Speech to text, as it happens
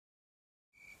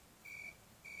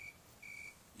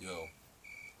Yo,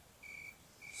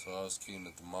 so I was keying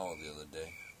at the mall the other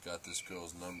day. Got this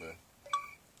girl's number.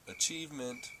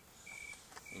 Achievement.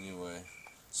 Anyway,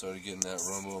 started getting that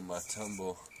rumble in my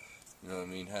tumble. You know what I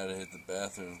mean? Had to hit the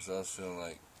bathroom because I was feeling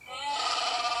like...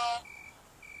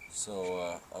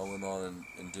 So I went on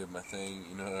and did my thing,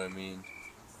 you know what I mean?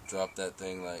 Dropped that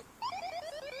thing like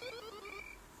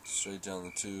straight down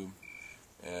the tube.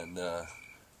 And it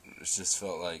just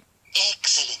felt like...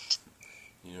 Excellent.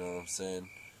 You know what I'm saying?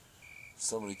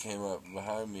 Somebody came up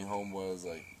behind me, homeboy was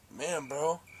like, "Man,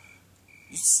 bro,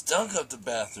 you stunk up the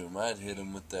bathroom." I'd hit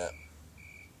him with that.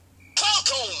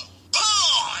 Cocoon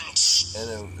punch! And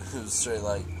it was straight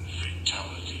like,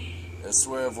 Fatality. I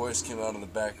swear a voice came out of the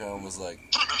background and was like,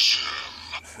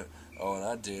 "Oh, and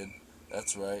I did.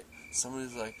 That's right." Somebody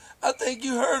was like, "I think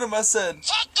you heard him." I said,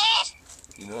 Fuck off!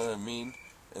 you know what I mean?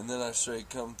 And then I straight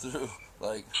come through,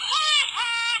 like,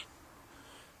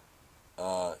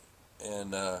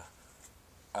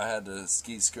 I had to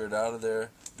skeet skirt out of there,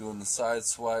 doing the side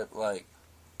swipe, like,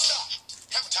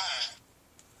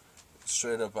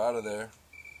 straight up out of there.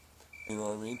 You know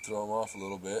what I mean? Throw him off a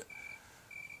little bit.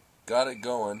 Got it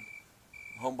going.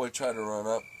 Homeboy tried to run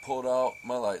up, pulled out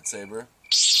my lightsaber.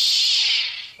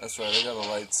 That's right, I got a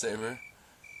lightsaber.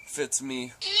 Fits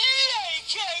me.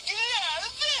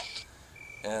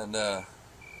 And I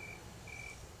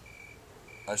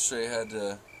straight had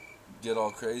to get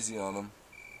all crazy on him.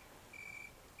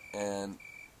 And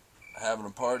having a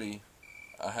party,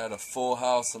 I had a full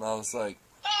house, and I was like,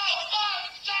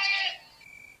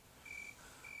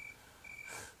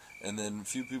 and then a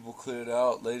few people cleared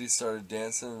out, ladies started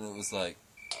dancing, and it was like,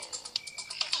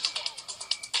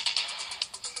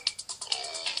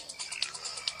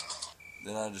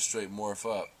 then I just straight morph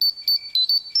up.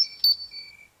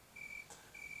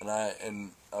 And I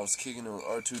was kicking it with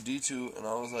R2-D2, and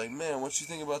I was like, "Man, what you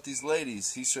think about these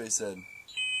ladies?" He straight said,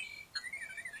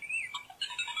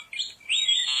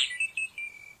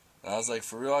 and I was like,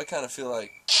 "For real, I kind of feel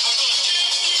like..."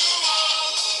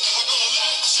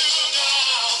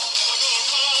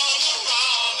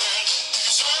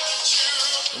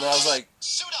 And I was like,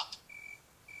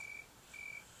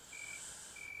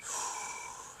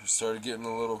 I started getting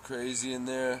a little crazy in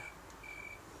there,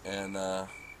 and I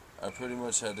pretty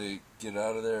much had to get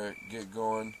out of there, get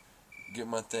going, get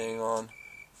my thing on,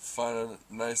 find a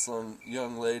nice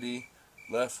young lady,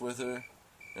 left with her,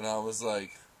 and I was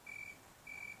like,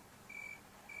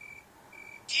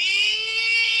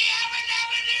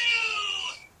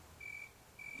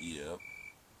 yep.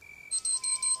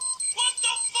 What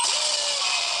the fuck?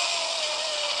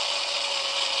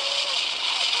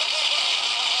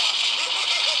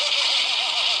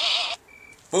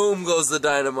 Boom goes the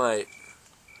dynamite.